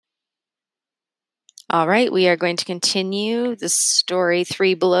All right, we are going to continue the story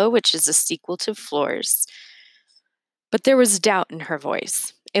 3 Below, which is a sequel to Floors. But there was doubt in her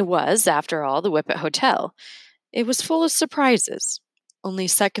voice. It was, after all, the Whippet Hotel. It was full of surprises. Only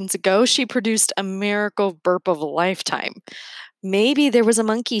seconds ago, she produced a miracle burp of a lifetime. Maybe there was a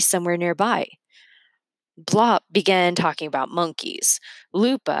monkey somewhere nearby. Blop began talking about monkeys.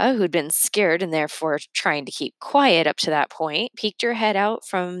 Lupa, who'd been scared and therefore trying to keep quiet up to that point, peeked her head out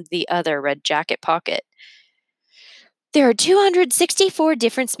from the other red jacket pocket. There are 264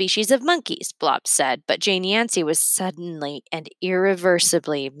 different species of monkeys, Blop said, but Jane Yancey was suddenly and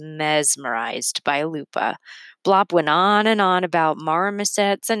irreversibly mesmerized by Lupa. Blop went on and on about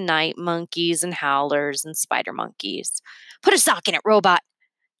marmosets and night monkeys and howlers and spider monkeys. Put a sock in it, robot,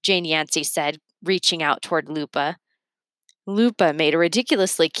 Jane Yancey said, reaching out toward Lupa. Lupa made a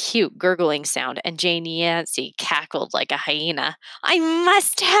ridiculously cute gurgling sound, and Jane Yancey cackled like a hyena. I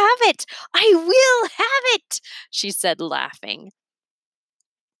must have it! I will have it! She said, laughing.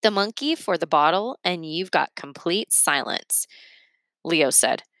 The monkey for the bottle, and you've got complete silence, Leo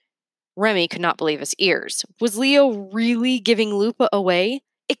said. Remy could not believe his ears. Was Leo really giving Lupa away?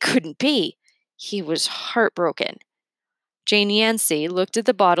 It couldn't be. He was heartbroken. Jane Yancey looked at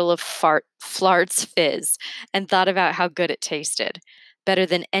the bottle of Flart's Fizz and thought about how good it tasted. Better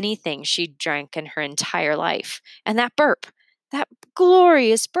than anything she'd drank in her entire life. And that burp, that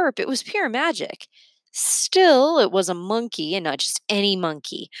glorious burp, it was pure magic. Still, it was a monkey and not just any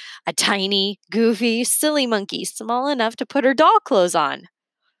monkey. A tiny, goofy, silly monkey, small enough to put her doll clothes on.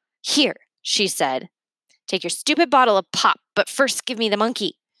 Here, she said. Take your stupid bottle of pop, but first give me the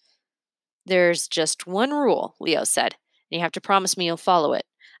monkey. There's just one rule, Leo said. You have to promise me you'll follow it.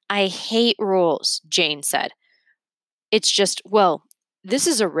 I hate rules, Jane said. It's just, well, this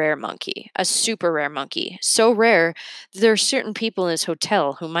is a rare monkey, a super rare monkey. So rare, there are certain people in this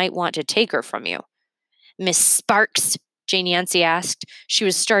hotel who might want to take her from you. Miss Sparks? Jane Yancey asked. She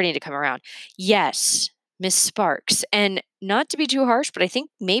was starting to come around. Yes, Miss Sparks. And not to be too harsh, but I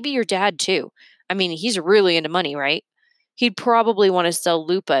think maybe your dad too. I mean, he's really into money, right? He'd probably want to sell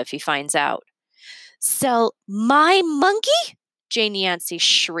Lupa if he finds out. Sell my monkey? Jane Yancey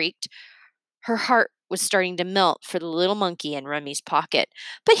shrieked. Her heart was starting to melt for the little monkey in Remy's pocket.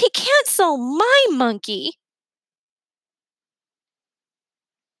 But he can't sell my monkey.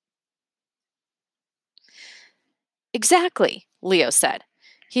 Exactly, Leo said.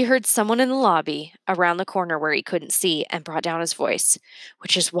 He heard someone in the lobby around the corner where he couldn't see and brought down his voice,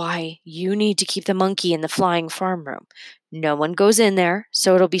 which is why you need to keep the monkey in the flying farm room. No one goes in there,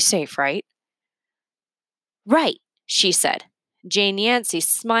 so it'll be safe, right? Right, she said. Jane Yancey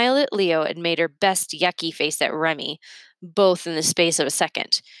smiled at Leo and made her best yucky face at Remy, both in the space of a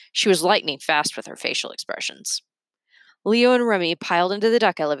second. She was lightning fast with her facial expressions. Leo and Remy piled into the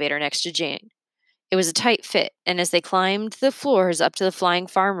duck elevator next to Jane. It was a tight fit, and as they climbed the floors up to the flying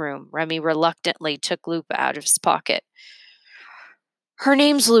farm room, Remy reluctantly took Lupa out of his pocket. Her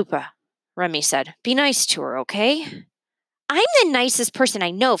name's Lupa, Remy said. Be nice to her, okay? I'm the nicest person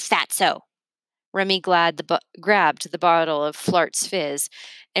I know, fatso. Remy grabbed the bottle of Flart's Fizz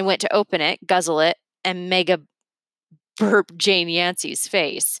and went to open it, guzzle it, and mega burp Jane Yancey's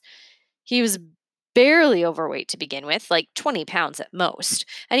face. He was barely overweight to begin with, like 20 pounds at most,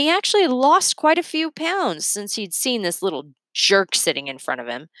 and he actually had lost quite a few pounds since he'd seen this little jerk sitting in front of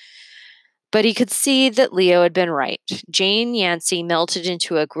him. But he could see that Leo had been right. Jane Yancey melted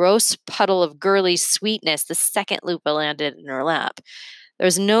into a gross puddle of girly sweetness the second Lupa landed in her lap. There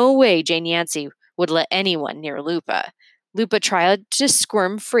was no way Jane Yancey would let anyone near Lupa. Lupa tried to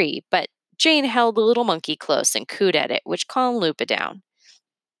squirm free, but Jane held the little monkey close and cooed at it, which calmed Lupa down.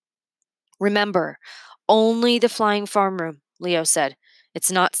 Remember, only the flying farm room, Leo said.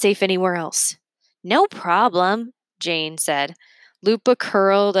 It's not safe anywhere else. No problem, Jane said. Lupa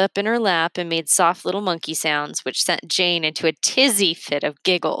curled up in her lap and made soft little monkey sounds, which sent Jane into a tizzy fit of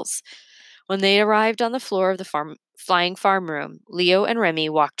giggles. When they arrived on the floor of the flying farm room, Leo and Remy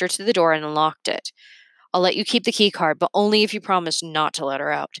walked her to the door and unlocked it. I'll let you keep the key card, but only if you promise not to let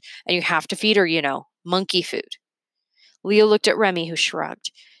her out. And you have to feed her, monkey food. Leo looked at Remy, who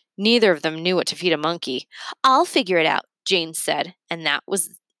shrugged. Neither of them knew what to feed a monkey. I'll figure it out, Jane said, and that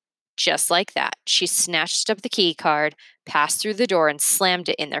was just like that. She snatched up the key card, passed through the door, and slammed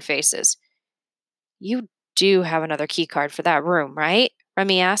it in their faces. You do have another key card for that room, right?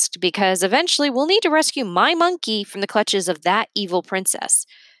 Remy asked, because eventually we'll need to rescue my monkey from the clutches of that evil princess.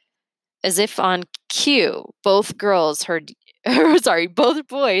 As if on cue, both boys heard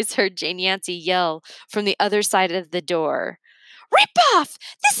Jane Yancey yell from the other side of the door. Rip off!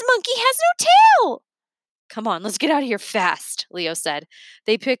 This monkey has no tail! Come on, let's get out of here fast, Leo said.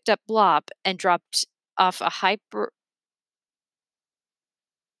 They picked up Blop and dropped off a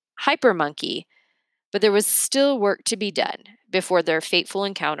hyper monkey, but there was still work to be done before their fateful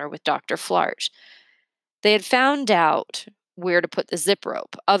encounter with Dr. Flarge. They had found out where to put the zip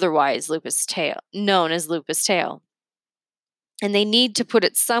rope, otherwise known as Lupus tail. And they need to put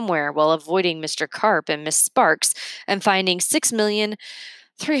it somewhere while avoiding Mr. Carp and Miss Sparks and finding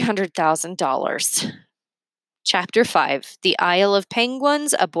 $6,300,000. Chapter 5, The Isle of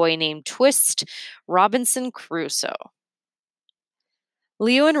Penguins, A Boy Named Twist, Robinson Crusoe.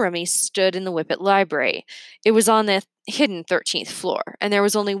 Leo and Remy stood in the Whippet Library. It was on the hidden 13th floor, and there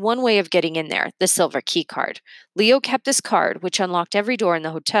was only one way of getting in there, the silver key card. Leo kept this card, which unlocked every door in the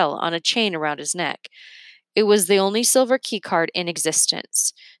hotel, on a chain around his neck. It was the only silver key card in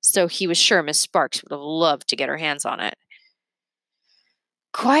existence, so he was sure Miss Sparks would have loved to get her hands on it.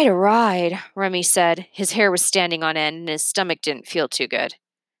 Quite a ride, Remy said. His hair was standing on end and his stomach didn't feel too good.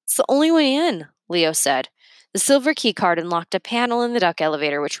 It's the only way in, Leo said. The silver key card unlocked a panel in the duck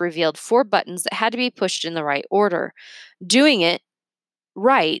elevator which revealed 4 buttons that had to be pushed in the right order. Doing it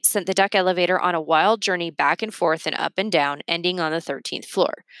right sent the duck elevator on a wild journey back and forth and up and down, ending on the 13th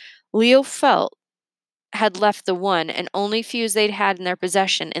floor. Leo felt had left the one and only fuse they'd had in their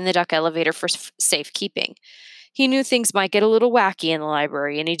possession in the duck elevator for safekeeping. He knew things might get a little wacky in the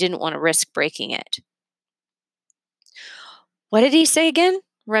library, and he didn't want to risk breaking it. What did he say again?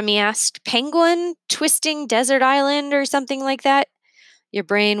 Remy asked. Penguin, twisting, desert island, or something like that? Your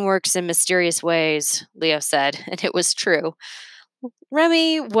brain works in mysterious ways, Leo said, and it was true.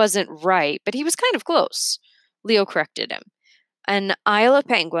 Remy wasn't right, but he was kind of close. Leo corrected him. An Isle of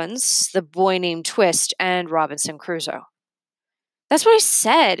Penguins, The Boy Named Twist, and Robinson Crusoe. That's what I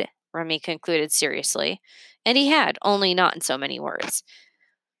said, Remy concluded seriously. And he had, only not in so many words.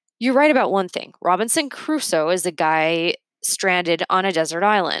 You're right about one thing. Robinson Crusoe is a guy stranded on a desert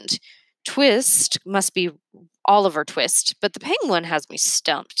island. Twist must be Oliver Twist, but the penguin has me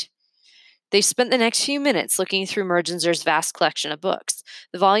stumped. They spent the next few minutes looking through Mergenser's vast collection of books.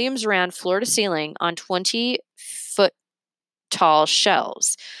 The volumes ran floor to ceiling on 20-foot-tall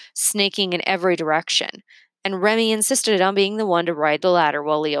shelves, snaking in every direction, and Remy insisted on being the one to ride the ladder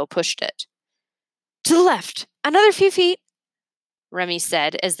while Leo pushed it. To the left, another few feet, Remy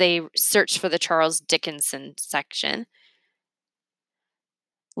said as they searched for the Charles Dickinson section.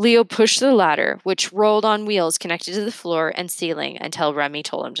 Leo pushed the ladder, which rolled on wheels connected to the floor and ceiling until Remy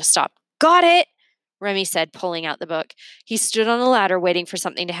told him to stop. Got it, Remy said, pulling out the book. He stood on the ladder waiting for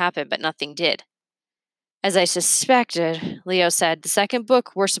something to happen, but nothing did. As I suspected, Leo said, that's the second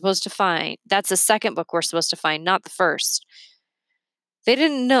book we're supposed to find, not the first. They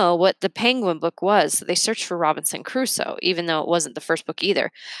didn't know what the Penguin book was, so they searched for Robinson Crusoe, even though it wasn't the first book either.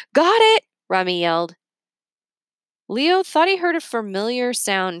 Got it! Remy yelled. Leo thought he heard a familiar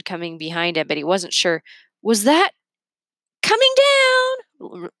sound coming behind him, but he wasn't sure. Was that coming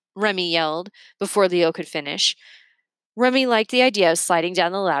down? Remy yelled before Leo could finish. Remy liked the idea of sliding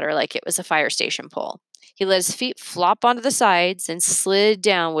down the ladder like it was a fire station pole. He let his feet flop onto the sides and slid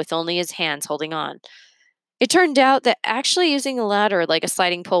down with only his hands holding on. It turned out that actually using a ladder like a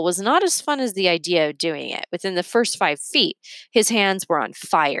sliding pole was not as fun as the idea of doing it. Within the first 5 feet, his hands were on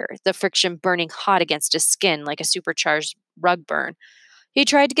fire, the friction burning hot against his skin like a supercharged rug burn. He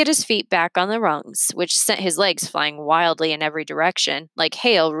tried to get his feet back on the rungs, which sent his legs flying wildly in every direction, like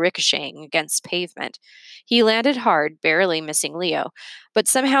hail ricocheting against pavement. He landed hard, barely missing Leo, but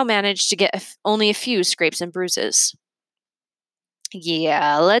somehow managed to get only a few scrapes and bruises.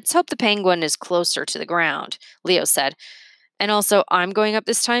 Yeah, let's hope the penguin is closer to the ground, Leo said. And also, I'm going up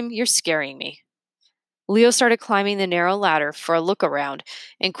this time. You're scaring me. Leo started climbing the narrow ladder for a look around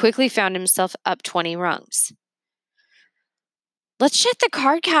and quickly found himself up 20 rungs. Let's check the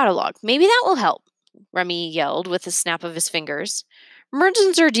card catalog. Maybe that will help, Remy yelled with a snap of his fingers.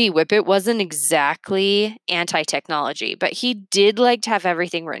 Mergenser D. Whippet wasn't exactly anti-technology, but he did like to have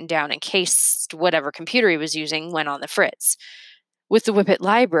everything written down in case whatever computer he was using went on the fritz. With the Whippet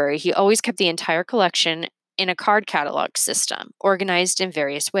Library, he always kept the entire collection in a card catalog system, organized in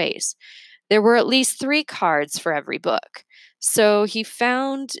various ways. There were at least 3 cards for every book. So he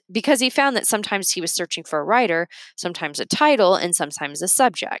found that sometimes he was searching for a writer, sometimes a title, and sometimes a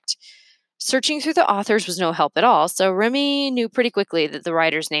subject. Searching through the authors was no help at all, so Remy knew pretty quickly that the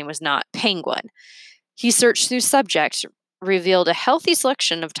writer's name was not Penguin. He searched through subjects, revealed a healthy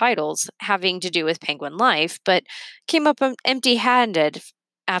selection of titles having to do with penguin life, but came up empty-handed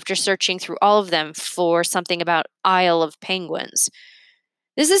after searching through all of them for something about Isle of Penguins.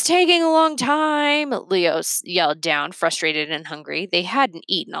 This is taking a long time, Leo yelled down, frustrated and hungry. They hadn't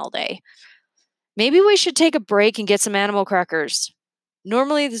eaten all day. Maybe we should take a break and get some animal crackers.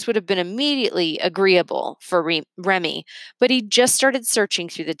 Normally, this would have been immediately agreeable for Remy, but he just started searching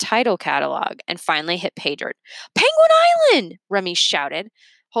through the title catalog and finally hit pay dirt. Penguin Island! Remy shouted,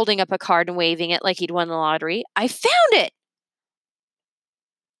 holding up a card and waving it like he'd won the lottery. I found it!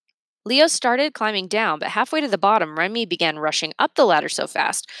 Leo started climbing down, but halfway to the bottom, Remy began rushing up the ladder so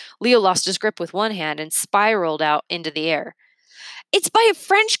fast, Leo lost his grip with one hand and spiraled out into the air. It's by a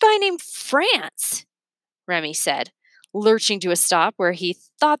French guy named France, Remy said, lurching to a stop where he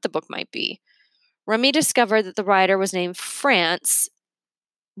thought the book might be. Remy discovered that the writer named France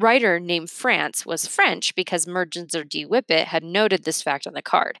was French because Mergenzer D. Whippet had noted this fact on the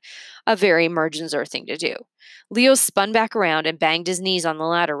card, a very Mergenzer thing to do. Leo spun back around and banged his knees on the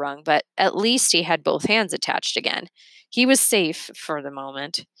ladder rung, but at least he had both hands attached again. He was safe for the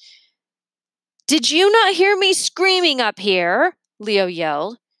moment. Did you not hear me screaming up here? Leo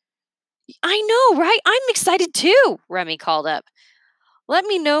yelled. I know, right? I'm excited too, Remy called up. Let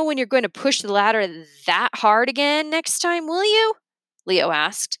me know when you're going to push the ladder that hard again next time, will you? Leo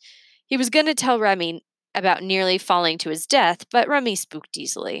asked. He was going to tell Remy about nearly falling to his death, but Remy spooked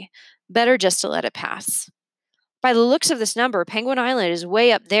easily. Better just to let it pass. By the looks of this number, Penguin Island is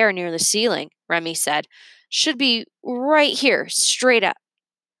way up there near the ceiling, Remy said. Should be right here, straight up.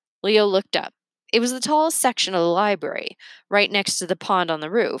 Leo looked up. It was the tallest section of the library, right next to the pond on the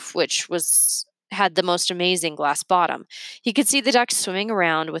roof, which had the most amazing glass bottom. He could see the ducks swimming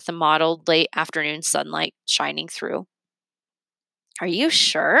around with the mottled late afternoon sunlight shining through. Are you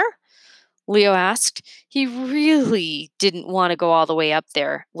sure? Leo asked. He really didn't want to go all the way up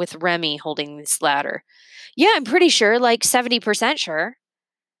there with Remy holding this ladder. Yeah, I'm pretty sure, like 70% sure.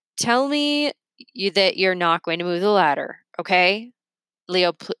 Tell me that you're not going to move the ladder, okay?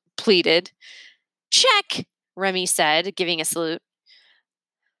 Leo pleaded. Check, Remy said, giving a salute.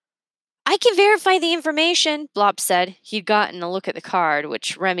 I can verify the information, Blop said. He'd gotten a look at the card,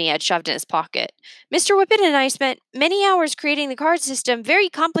 which Remy had shoved in his pocket. Mr. Whippet and I spent many hours creating the card system. Very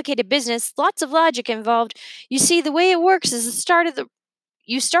complicated business, lots of logic involved. You see, the way it works is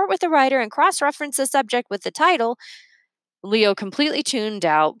you start with the writer and cross-reference the subject with the title. Leo completely tuned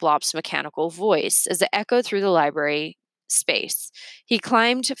out Blop's mechanical voice as it echoed through the library space. He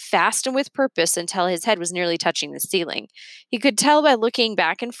climbed fast and with purpose until his head was nearly touching the ceiling. He could tell by looking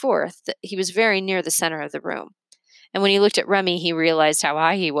back and forth that he was very near the center of the room. And when he looked at Remy, he realized how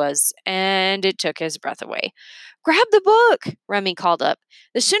high he was, and it took his breath away. Grab the book, Remy called up.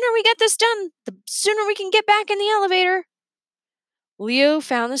 The sooner we get this done, the sooner we can get back in the elevator. Leo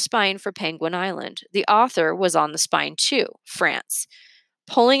found the spine for Penguin Island. The author was on the spine too, France.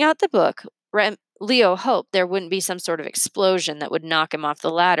 Pulling out the book, Leo hoped there wouldn't be some sort of explosion that would knock him off the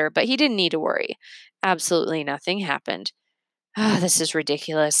ladder, but he didn't need to worry. Absolutely nothing happened. Ah, this is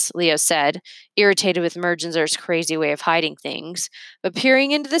ridiculous, Leo said, irritated with Mergenzer's crazy way of hiding things. But peering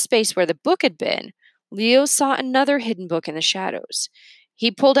into the space where the book had been, Leo saw another hidden book in the shadows.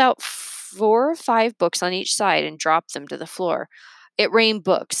 He pulled out 4 or 5 books on each side and dropped them to the floor. It rained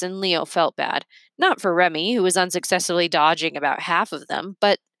books, and Leo felt bad. Not for Remy, who was unsuccessfully dodging about half of them,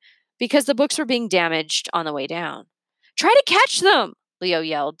 but because the books were being damaged on the way down. Try to catch them, Leo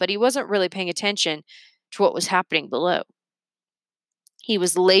yelled, but he wasn't really paying attention to what was happening below. He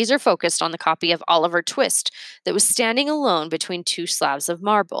was laser focused on the copy of Oliver Twist that was standing alone between 2 slabs of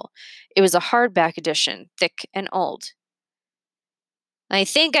marble. It was a hardback edition, thick and old. I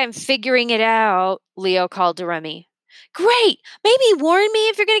think I'm figuring it out, Leo called to Remy. Great! Maybe warn me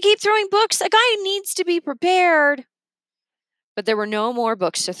if you're going to keep throwing books. A guy needs to be prepared. But there were no more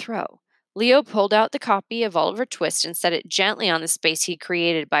books to throw. Leo pulled out the copy of Oliver Twist and set it gently on the space he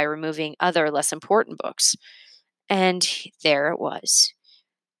created by removing other, less important books. And there it was.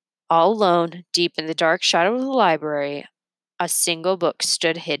 All alone, deep in the dark shadow of the library, a single book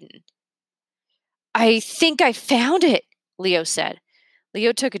stood hidden. I think I found it, Leo said.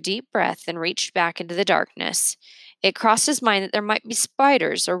 Leo took a deep breath and reached back into the darkness. It crossed his mind that there might be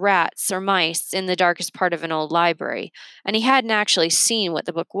spiders or rats or mice in the darkest part of an old library, and he hadn't actually seen what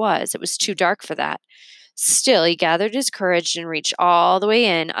the book was. It was too dark for that. Still, he gathered his courage and reached all the way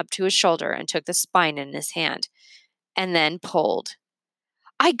in up to his shoulder and took the spine in his hand, and then pulled.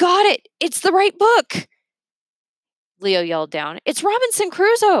 I got it! It's the right book! Leo yelled down. It's Robinson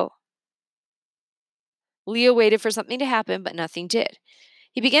Crusoe! Leo waited for something to happen, but nothing did.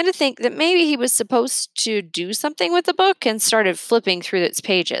 He began to think that maybe he was supposed to do something with the book and started flipping through its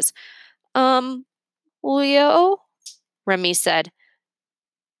pages. Leo? Remy said.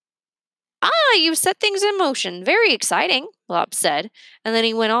 Ah, you've set things in motion. Very exciting, Blop said. And then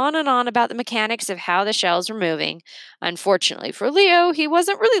he went on and on about the mechanics of how the shells were moving. Unfortunately for Leo, he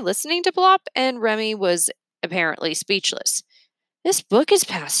wasn't really listening to Blop, and Remy was apparently speechless. This book is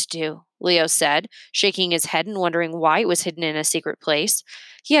past due, Leo said, shaking his head and wondering why it was hidden in a secret place.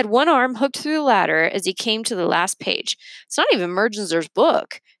 He had one arm hooked through the ladder as he came to the last page. It's not even Mergenser's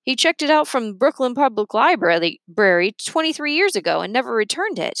book. He checked it out from the Brooklyn Public Library 23 years ago and never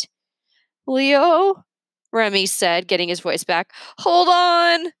returned it. Leo, Remy said, getting his voice back. Hold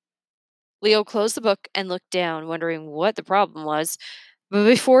on! Leo closed the book and looked down, wondering what the problem was. But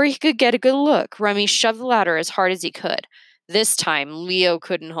before he could get a good look, Remy shoved the ladder as hard as he could. This time, Leo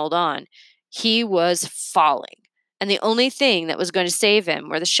couldn't hold on. He was falling, and the only thing that was going to save him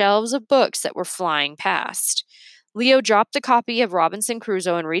were the shelves of books that were flying past. Leo dropped the copy of Robinson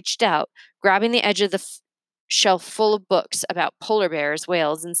Crusoe and reached out, grabbing the edge of the shelf full of books about polar bears,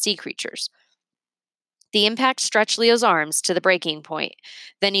 whales, and sea creatures. The impact stretched Leo's arms to the breaking point.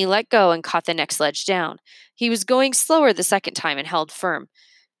 Then he let go and caught the next ledge down. He was going slower the second time and held firm.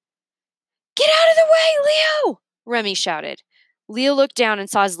 Get out of the way, Leo! Remy shouted. Leo looked down and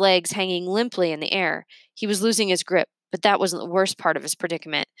saw his legs hanging limply in the air. He was losing his grip, but that wasn't the worst part of his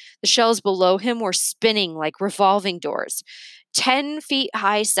predicament. The shelves below him were spinning like revolving doors.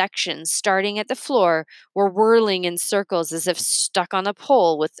 10-feet-high sections, starting at the floor, were whirling in circles as if stuck on a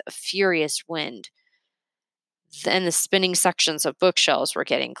pole with a furious wind. Then the spinning sections of bookshelves were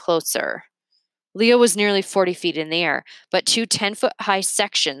getting closer. Leo was nearly 40 feet in the air, but two 10-foot-high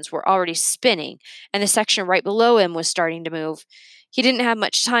sections were already spinning, and the section right below him was starting to move. He didn't have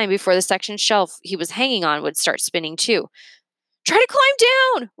much time before the section shelf he was hanging on would start spinning too. Try to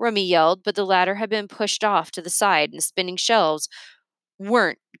climb down, Remy yelled, but the ladder had been pushed off to the side, and the spinning shelves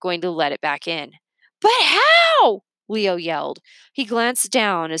weren't going to let it back in. But how? Leo yelled. He glanced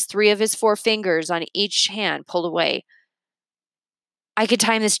down as 3 of his 4 fingers on each hand pulled away. I could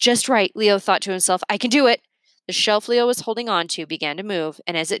time this just right, Leo thought to himself. I can do it. The shelf Leo was holding on to began to move,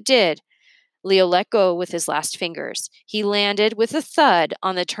 and as it did, Leo let go with his last fingers. He landed with a thud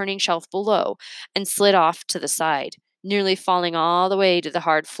on the turning shelf below and slid off to the side, nearly falling all the way to the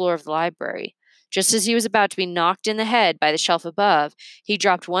hard floor of the library. Just as he was about to be knocked in the head by the shelf above, he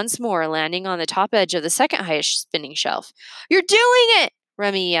dropped once more, landing on the top edge of the second highest spinning shelf. You're doing it!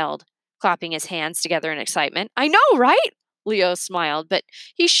 Remy yelled, clapping his hands together in excitement. I know, right? Leo smiled, but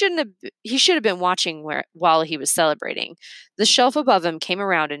he should have been watching while he was celebrating. The shelf above him came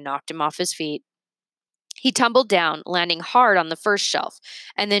around and knocked him off his feet. He tumbled down, landing hard on the first shelf,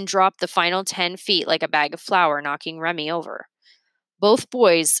 and then dropped the final 10 feet like a bag of flour, knocking Remy over. Both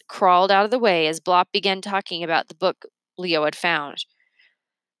boys crawled out of the way as Blop began talking about the book Leo had found.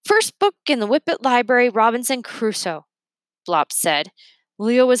 First book in the Whippet Library, Robinson Crusoe, Blop said.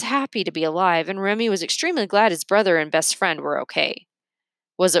 Leo was happy to be alive, and Remy was extremely glad his brother and best friend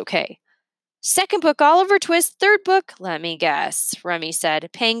was okay. Second book, Oliver Twist. Third book, let me guess, Remy said.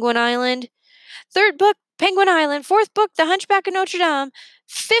 Penguin Island. Third book, Penguin Island. Fourth book, The Hunchback of Notre Dame.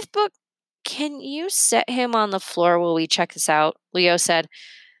 Fifth book, can you set him on the floor while we check this out? Leo said.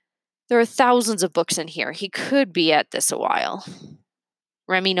 There are thousands of books in here. He could be at this a while.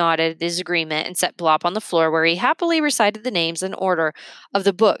 Remy nodded his agreement and set Blop on the floor, where he happily recited the names and order of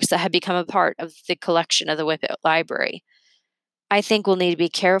the books that had become a part of the collection of the Whippet Library. I think we'll need to be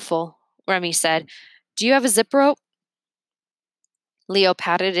careful, Remy said. Do you have a zip rope? Leo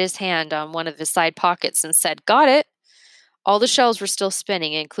patted his hand on one of his side pockets and said, Got it. All the shelves were still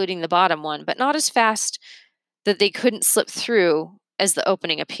spinning, including the bottom one, but not as fast that they couldn't slip through as the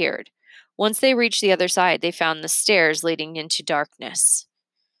opening appeared. Once they reached the other side, they found the stairs leading into darkness.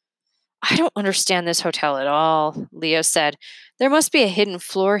 I don't understand this hotel at all, Leo said. There must be a hidden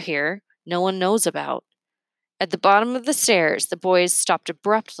floor here no one knows about. At the bottom of the stairs, the boys stopped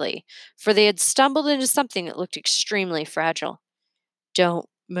abruptly, for they had stumbled into something that looked extremely fragile. Don't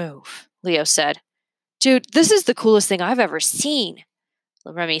move, Leo said. Dude, this is the coolest thing I've ever seen,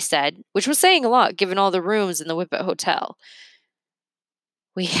 Remy said, which was saying a lot given all the rooms in the Whippet Hotel.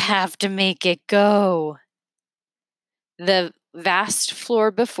 We have to make it go. The vast floor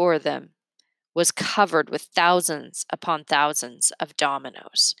before them was covered with thousands upon thousands of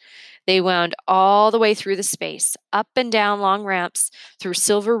dominoes. They wound all the way through the space, up and down long ramps, through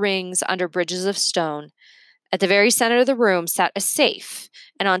silver rings, under bridges of stone. At the very center of the room sat a safe,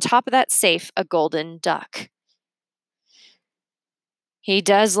 and on top of that safe, a golden duck. He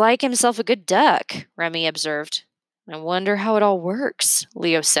does like himself a good duck, Remy observed. I wonder how it all works,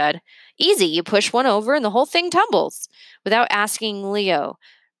 Leo said. Easy, you push one over and the whole thing tumbles. Without asking Leo,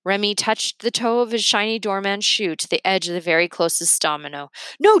 Remy touched the toe of his shiny doorman's shoe to the edge of the very closest domino.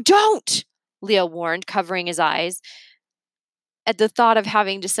 No, don't! Leo warned, covering his eyes at the thought of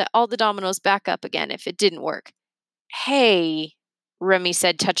having to set all the dominoes back up again if it didn't work. Hey, Remy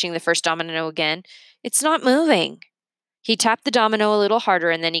said, touching the first domino again. It's not moving. He tapped the domino a little harder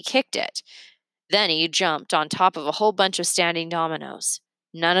and then he kicked it. Then he jumped on top of a whole bunch of standing dominoes.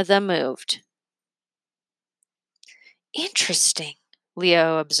 None of them moved. Interesting,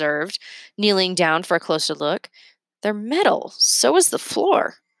 Leo observed, kneeling down for a closer look. They're metal, so is the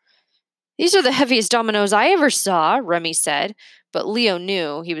floor. These are the heaviest dominoes I ever saw, Remy said, but Leo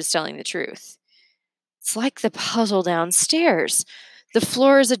knew he was telling the truth. It's like the puzzle downstairs. The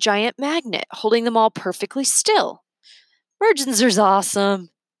floor is a giant magnet, holding them all perfectly still. Mergenser's awesome,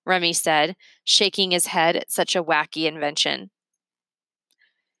 Remy said, shaking his head at such a wacky invention.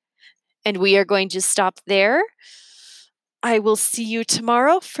 And we are going to stop there. I will see you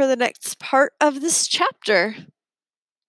tomorrow for the next part of this chapter.